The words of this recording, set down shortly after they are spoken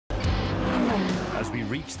As we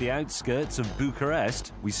reached the outskirts of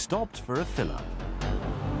Bucharest, we stopped for a fill-up.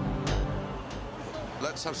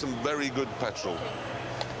 Let's have some very good petrol.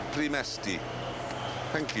 Primesti.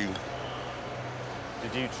 Thank you.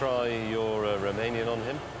 Did you try your Romanian on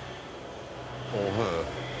him? Or her.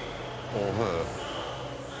 Or her.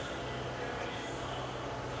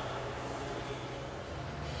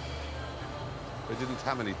 They didn't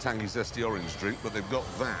have any tangy, zesty orange drink, but they've got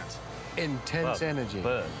that. Intense energy.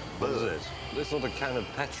 Burn. What is it? It's not a can of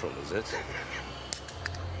petrol, is it?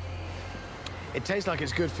 It tastes like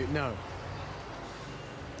it's good for you. No.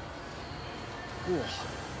 Ooh.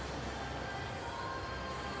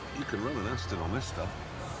 You can run an Aston on this stuff.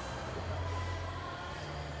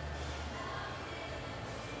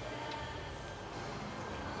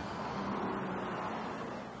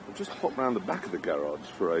 I've just popped round the back of the garage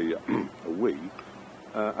for a wee,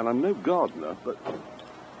 and I'm no gardener, but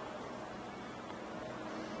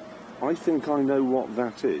I think I know what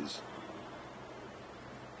that is.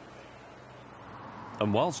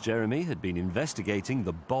 And whilst Jeremy had been investigating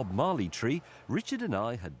the Bob Marley tree, Richard and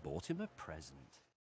I had bought him a present.